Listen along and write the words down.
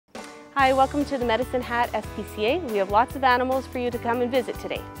Hi, welcome to the Medicine Hat SPCA. We have lots of animals for you to come and visit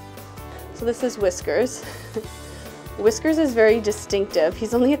today. So this is Whiskers. Whiskers is very distinctive.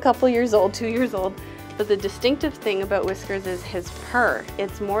 He's only a couple years old, 2 years old, but the distinctive thing about Whiskers is his purr.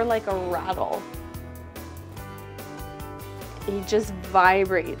 It's more like a rattle. He just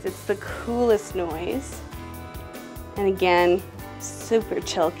vibrates. It's the coolest noise. And again, super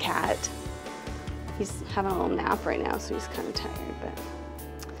chill cat. He's having a little nap right now, so he's kind of tired, but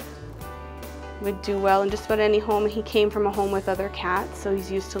would do well in just about any home. He came from a home with other cats, so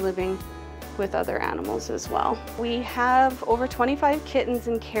he's used to living with other animals as well. We have over 25 kittens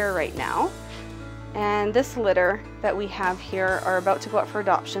in care right now, and this litter that we have here are about to go up for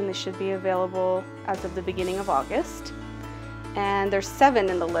adoption. They should be available as of the beginning of August, and there's 7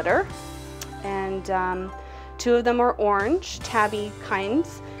 in the litter, and 2 of them are orange tabby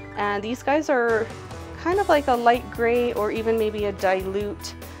kinds, and these guys are kind of like a light gray or even maybe a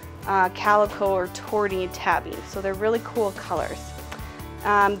dilute calico or tawny tabby, so they're really cool colors.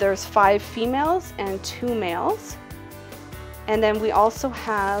 There's 5 females and 2 males, and then we also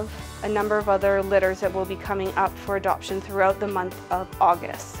have a number of other litters that will be coming up for adoption throughout the month of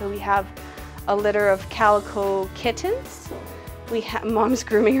August. So we have a litter of calico kittens. Mom's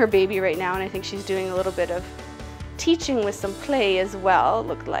grooming her baby right now, and I think she's doing a little bit of teaching with some play as well, it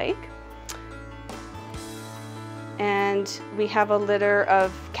looked like. And we have a litter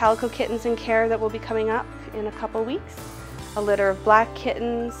of calico kittens in care that will be coming up in a couple weeks, a litter of black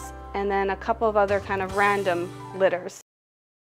kittens, and then a couple of other kind of random litters